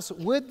spouse,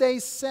 would they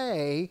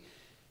say,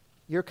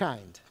 you're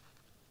kind?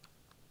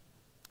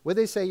 Would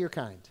they say you're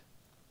kind?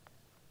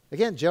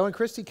 Again, Joe and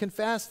Christy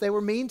confessed they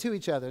were mean to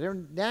each other. They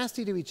were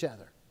nasty to each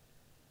other.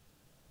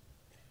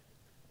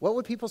 What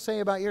would people say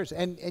about yours?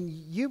 And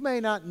you may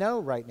not know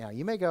right now.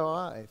 You may go,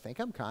 oh, I think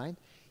I'm kind.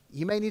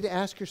 You may need to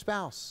ask your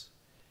spouse.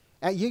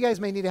 You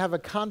guys may need to have a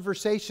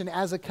conversation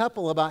as a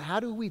couple about how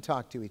do we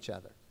talk to each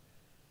other.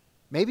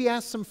 Maybe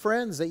ask some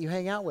friends that you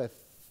hang out with,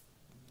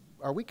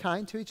 are we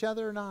kind to each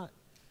other or not?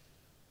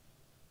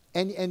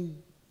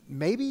 And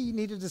maybe you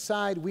need to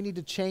decide we need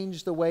to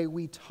change the way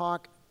we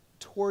talk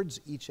towards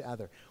each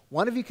other.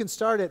 One of you can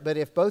start it, but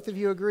if both of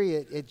you agree,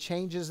 it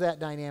changes that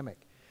dynamic.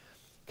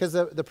 Because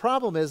the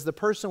problem is the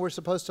person we're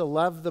supposed to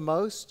love the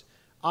most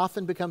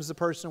often becomes the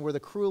person we're the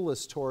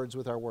cruelest towards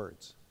with our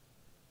words.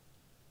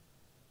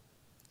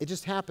 It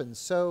just happens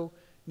so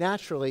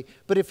naturally.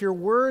 But if your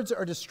words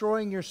are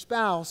destroying your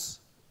spouse,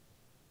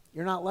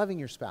 you're not loving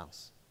your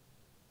spouse.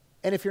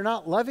 And if you're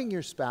not loving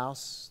your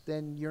spouse,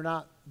 then you're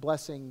not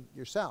blessing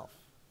yourself.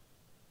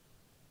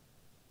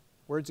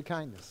 Words of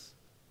kindness.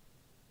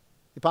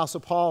 The Apostle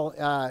Paul,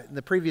 in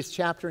the previous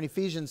chapter in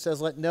Ephesians,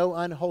 says, let no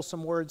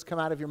unwholesome words come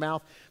out of your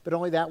mouth, but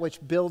only that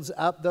which builds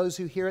up those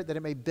who hear it, that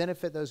it may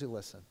benefit those who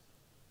listen.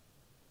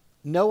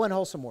 No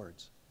unwholesome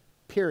words,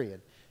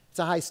 period. It's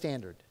a high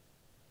standard.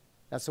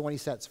 That's the one he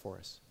sets for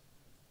us.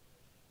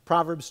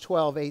 Proverbs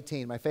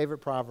 12:18, my favorite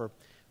proverb.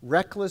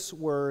 Reckless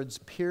words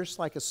pierce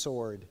like a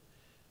sword,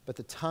 but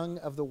the tongue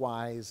of the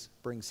wise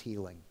brings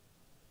healing.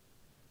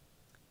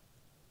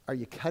 Are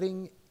you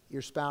cutting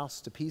your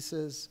spouse to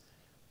pieces,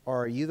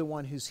 or are you the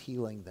one who's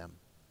healing them?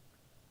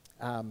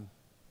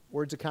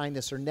 Words of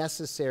kindness are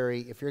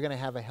necessary if you're going to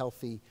have a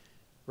healthy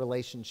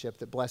relationship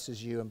that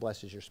blesses you and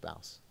blesses your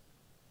spouse.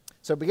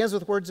 So it begins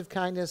with words of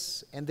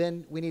kindness, and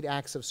then we need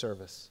acts of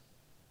service.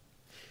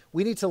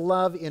 We need to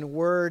love in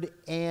word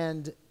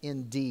and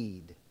in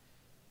deed.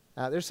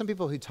 There's some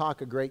people who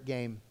talk a great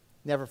game,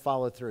 never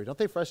follow through. Don't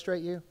they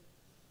frustrate you?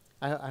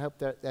 I hope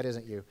that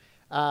isn't you.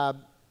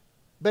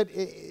 But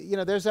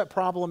there's that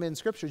problem in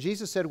Scripture.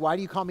 Jesus said, why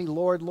do you call me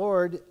Lord,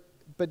 Lord,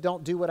 but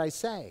don't do what I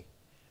say?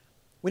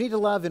 We need to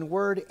love in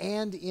word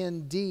and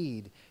in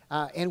deed.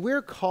 And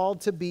we're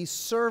called to be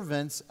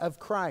servants of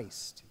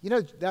Christ.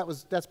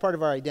 That's part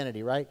of our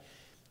identity, right?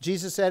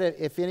 Jesus said,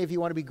 if any of you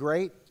want to be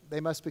great, they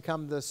must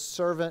become the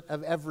servant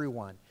of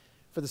everyone.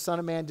 For the Son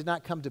of Man did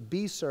not come to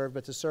be served,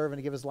 but to serve and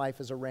to give his life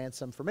as a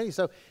ransom for many.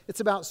 So it's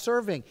about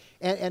serving.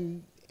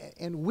 And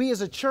we as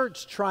a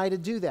church try to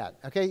do that.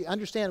 Okay,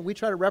 understand, we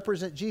try to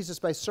represent Jesus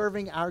by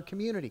serving our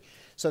community.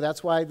 So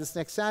that's why this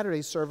next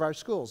Saturday, serve our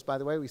schools. By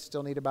the way, we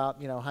still need about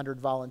 100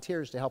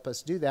 volunteers to help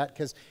us do that,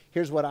 because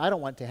here's what I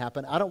don't want to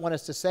happen. I don't want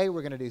us to say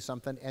we're going to do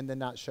something and then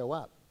not show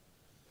up.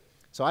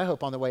 So I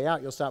hope on the way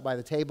out you'll stop by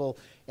the table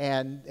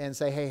and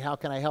say, hey, how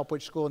can I help?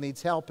 Which school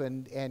needs help?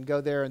 And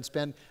go there and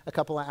spend a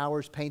couple of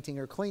hours painting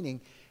or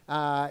cleaning.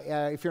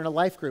 If you're in a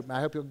life group,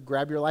 I hope you'll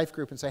grab your life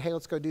group and say, hey,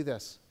 let's go do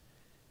this.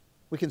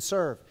 We can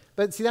serve.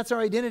 But see, that's our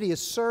identity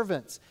as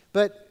servants.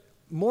 But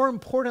more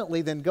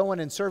importantly than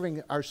going and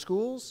serving our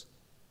schools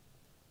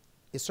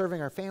is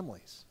serving our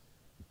families.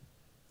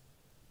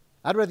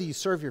 I'd rather you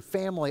serve your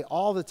family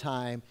all the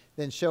time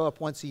than show up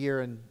once a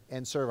year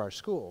and serve our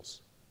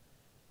schools,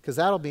 because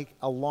that'll be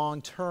a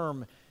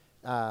long-term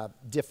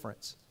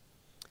difference.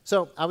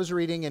 So I was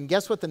reading, and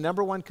guess what the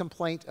number one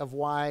complaint of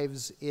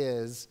wives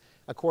is,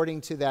 according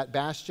to that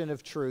bastion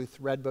of truth,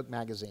 Red Book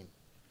magazine.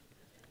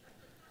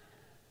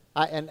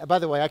 And by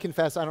the way, I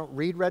confess I don't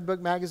read Red Book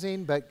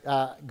magazine, but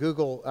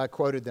Google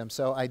quoted them,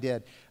 so I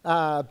did.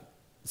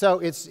 So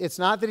it's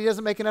not that he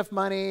doesn't make enough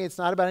money. It's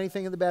not about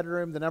anything in the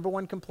bedroom. The number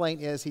one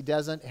complaint is he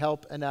doesn't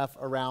help enough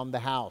around the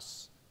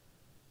house.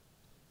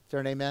 Is there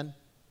an amen?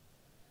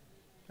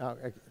 Oh,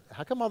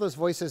 how come all those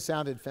voices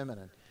sounded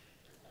feminine?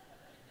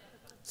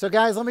 So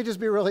guys, let me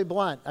just be really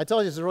blunt. I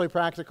told you this is really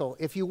practical.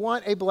 If you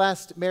want a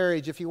blessed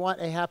marriage, if you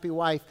want a happy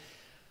wife,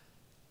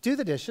 do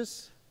the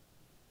dishes,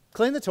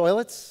 clean the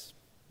toilets,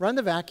 run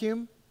the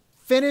vacuum,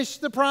 finish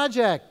the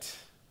project.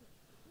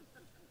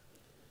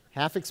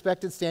 Half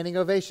expected standing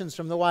ovations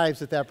from the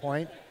wives at that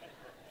point.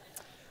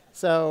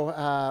 So,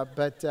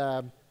 but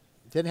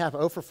didn't have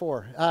 0 for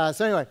 4.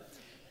 So anyway,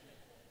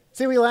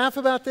 see, we laugh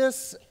about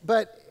this,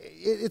 but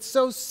it's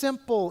so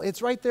simple.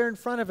 It's right there in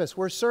front of us.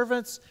 We're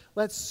servants,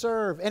 let's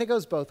serve. And it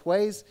goes both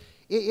ways.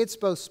 It's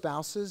both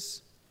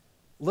spouses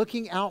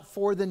looking out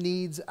for the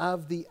needs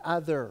of the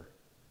other.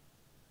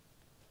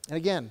 And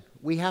again,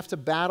 we have to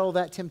battle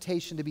that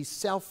temptation to be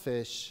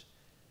selfish,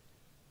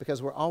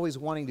 because we're always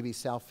wanting to be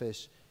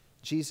selfish.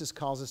 Jesus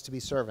calls us to be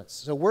servants.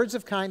 So words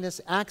of kindness,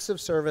 acts of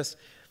service,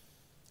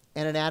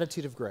 and an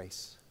attitude of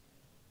grace.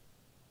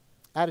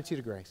 Attitude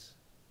of grace.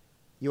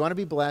 You want to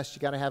be blessed,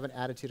 you got to have an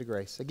attitude of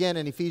grace. Again,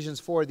 in Ephesians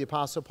 4, the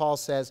Apostle Paul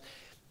says,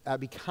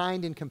 be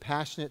kind and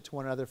compassionate to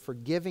one another,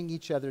 forgiving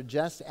each other,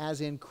 just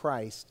as in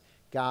Christ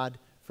God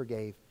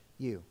forgave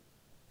you.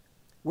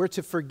 We're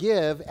to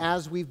forgive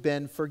as we've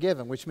been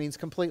forgiven, which means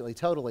completely,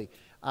 totally,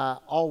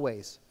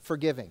 always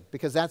forgiving,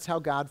 because that's how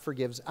God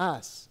forgives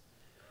us.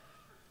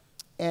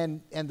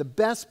 And the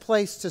best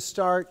place to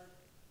start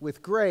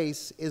with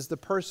grace is the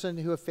person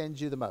who offends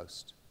you the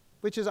most,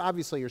 which is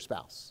obviously your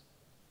spouse,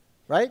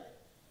 right?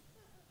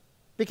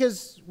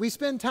 Because we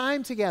spend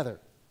time together.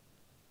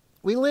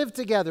 We live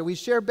together. We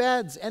share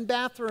beds and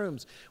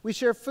bathrooms. We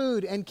share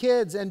food and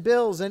kids and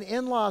bills and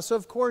in-laws. So,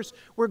 of course,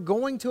 we're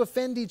going to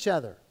offend each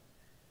other.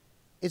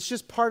 It's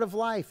just part of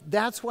life.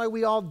 That's why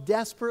we all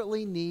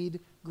desperately need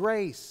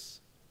grace.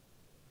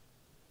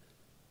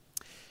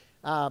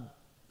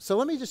 So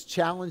let me just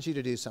challenge you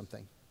to do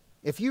something.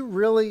 If you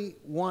really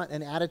want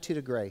an attitude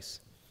of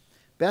grace,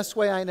 best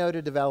way I know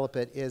to develop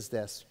it is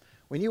this.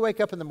 When you wake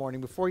up in the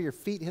morning, before your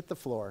feet hit the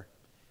floor,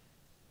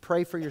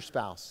 pray for your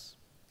spouse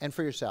and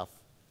for yourself.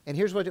 And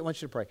here's what I want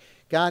you to pray.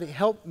 God,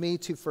 help me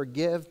to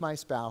forgive my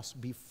spouse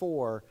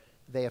before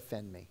they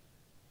offend me.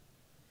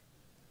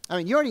 I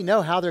mean, you already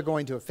know how they're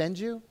going to offend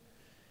you.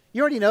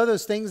 You already know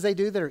those things they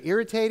do that are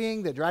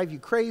irritating, that drive you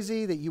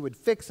crazy, that you would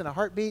fix in a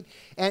heartbeat.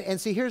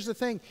 And see, here's the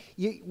thing.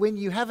 When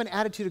you have an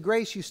attitude of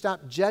grace, you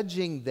stop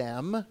judging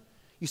them.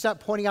 You stop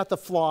pointing out the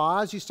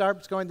flaws. You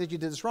start going that you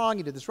did this wrong,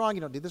 you did this wrong,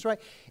 you don't do this right.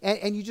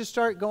 And you just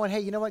start going,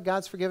 hey, you know what?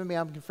 God's forgiven me.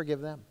 I'm going to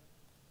forgive them.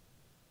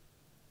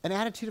 An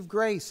attitude of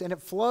grace, and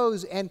it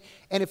flows. And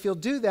if you'll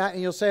do that,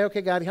 and you'll say,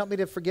 okay, God, help me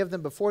to forgive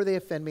them before they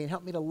offend me, and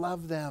help me to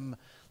love them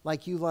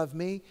like you love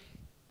me,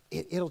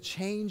 it'll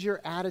change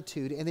your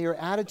attitude, and your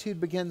attitude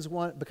becomes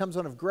one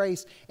of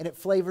grace, and it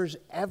flavors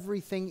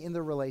everything in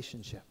the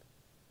relationship.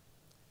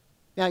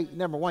 Now,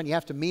 number one, you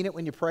have to mean it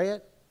when you pray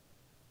it,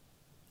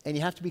 and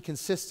you have to be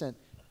consistent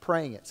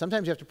praying it.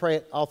 Sometimes you have to pray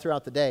it all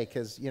throughout the day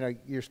because,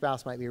 your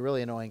spouse might be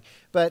really annoying.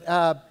 But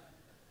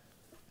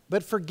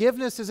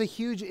forgiveness is a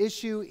huge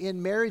issue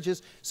in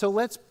marriages, so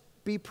let's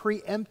be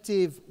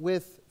preemptive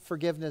with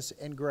forgiveness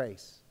and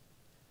grace.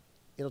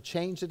 It'll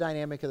change the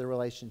dynamic of the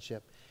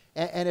relationship.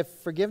 And if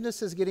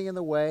forgiveness is getting in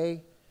the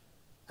way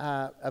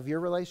of your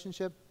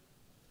relationship,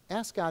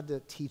 ask God to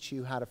teach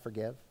you how to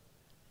forgive.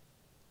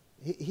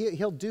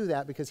 He'll do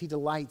that because he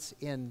delights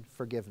in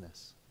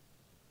forgiveness.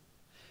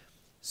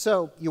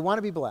 So you want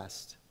to be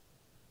blessed.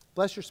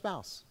 Bless your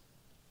spouse.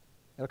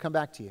 It'll come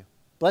back to you.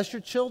 Bless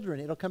your children.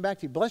 It'll come back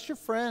to you. Bless your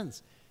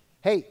friends.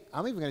 Hey,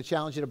 I'm even going to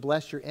challenge you to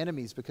bless your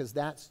enemies because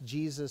that's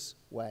Jesus'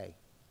 way.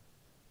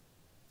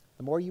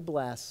 The more you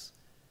bless,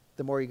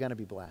 the more you're going to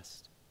be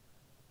blessed.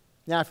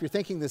 Now, if you're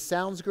thinking this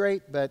sounds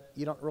great, but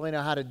you don't really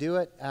know how to do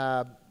it,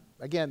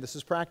 again, this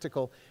is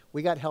practical.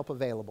 We got help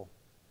available.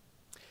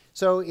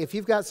 So if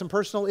you've got some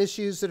personal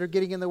issues that are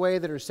getting in the way,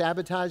 that are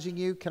sabotaging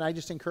you, can I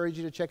just encourage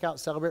you to check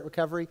out Celebrate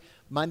Recovery,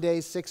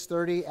 Mondays,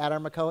 6:30 at our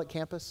McCulloch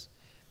campus.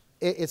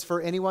 It's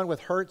for anyone with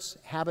hurts,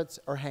 habits,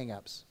 or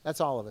hang-ups. That's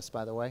all of us,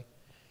 by the way.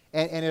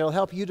 And it'll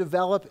help you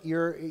develop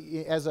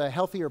as a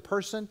healthier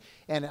person.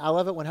 And I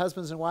love it when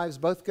husbands and wives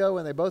both go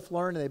and they both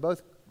learn and they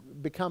both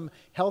become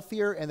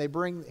healthier and they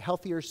bring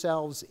healthier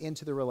selves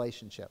into the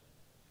relationship.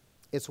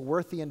 It's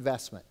worth the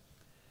investment.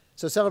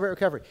 So Celebrate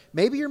Recovery.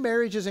 Maybe your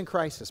marriage is in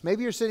crisis.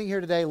 Maybe you're sitting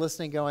here today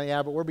listening going,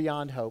 yeah, but we're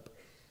beyond hope.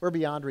 We're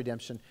beyond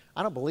redemption.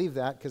 I don't believe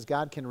that because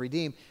God can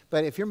redeem.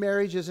 But if your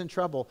marriage is in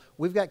trouble,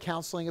 we've got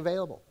counseling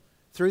available.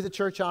 Through the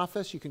church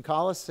office, you can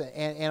call us.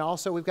 And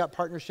also we've got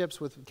partnerships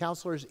with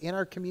counselors in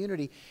our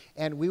community.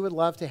 And we would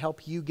love to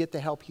help you get the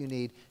help you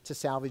need to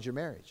salvage your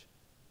marriage.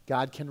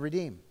 God can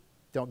redeem.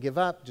 Don't give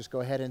up. Just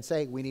go ahead and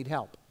say, we need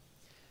help.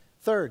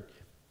 Third,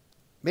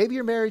 maybe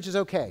your marriage is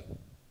okay.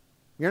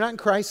 You're not in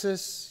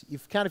crisis. You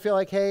kind of feel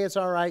like, hey, it's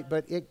all right,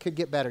 but it could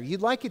get better.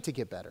 You'd like it to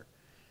get better,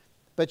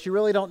 but you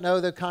really don't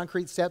know the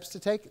concrete steps to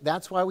take.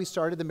 That's why we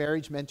started the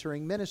Marriage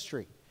Mentoring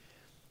Ministry.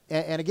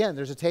 And again,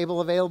 there's a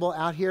table available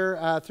out here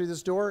through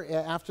this door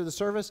after the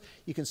service.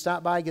 You can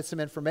stop by, get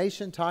some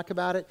information, talk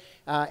about it.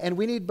 And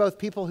we need both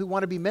people who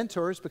want to be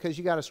mentors because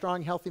you got a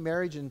strong, healthy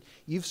marriage and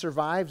you've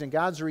survived and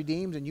God's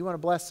redeemed and you want to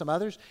bless some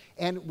others.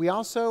 And we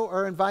also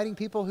are inviting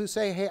people who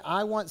say, hey,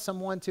 I want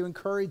someone to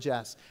encourage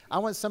us. I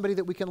want somebody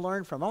that we can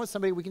learn from. I want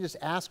somebody we can just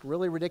ask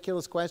really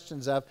ridiculous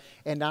questions of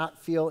and not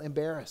feel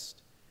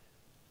embarrassed.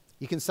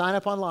 You can sign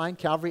up online,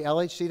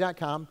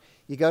 calvarylhc.com.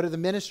 You go to the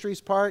ministries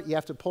part, you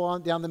have to pull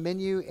down the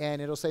menu,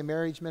 and it'll say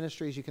Marriage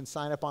Ministries. You can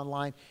sign up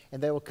online,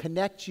 and they will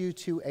connect you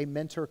to a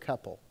mentor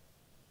couple.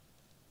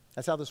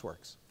 That's how this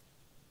works.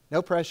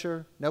 No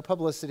pressure, no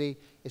publicity.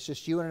 It's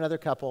just you and another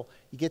couple.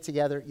 You get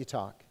together, you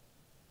talk.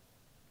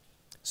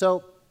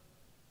 So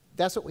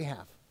that's what we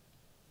have.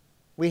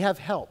 We have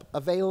help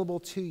available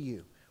to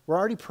you. We're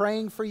already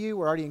praying for you.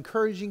 We're already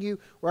encouraging you.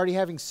 We're already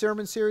having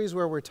sermon series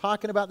where we're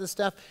talking about this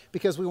stuff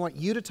because we want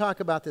you to talk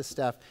about this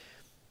stuff.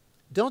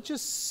 Don't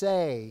just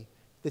say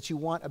that you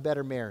want a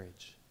better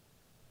marriage.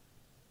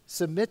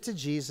 Submit to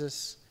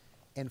Jesus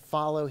and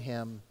follow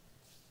him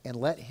and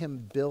let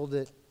him build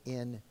it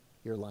in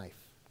your life.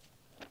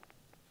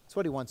 That's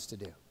what he wants to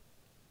do.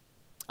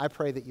 I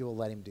pray that you will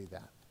let him do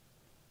that.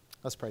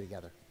 Let's pray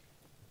together.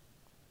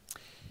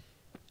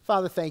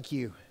 Father, thank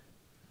you.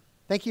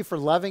 Thank you for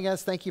loving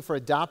us. Thank you for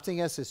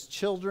adopting us as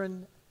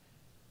children.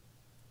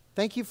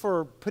 Thank you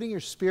for putting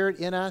your Spirit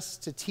in us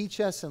to teach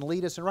us and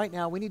lead us. And right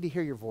now, we need to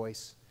hear your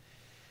voice.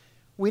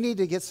 We need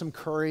to get some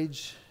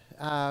courage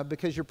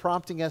because you're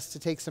prompting us to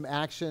take some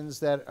actions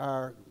that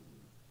are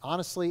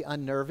honestly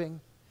unnerving,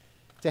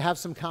 to have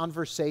some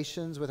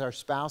conversations with our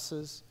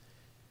spouses,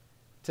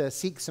 to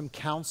seek some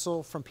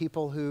counsel from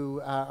people who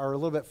are a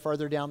little bit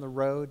further down the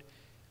road.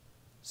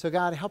 So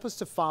God, help us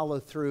to follow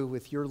through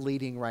with your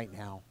leading right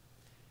now.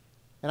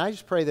 And I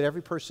just pray that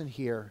every person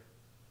here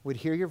would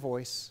hear your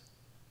voice,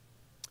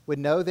 would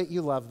know that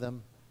you love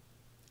them,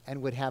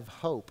 and would have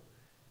hope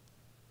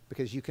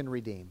because you can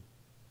redeem.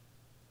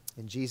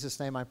 In Jesus'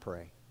 name I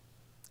pray.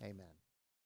 Amen.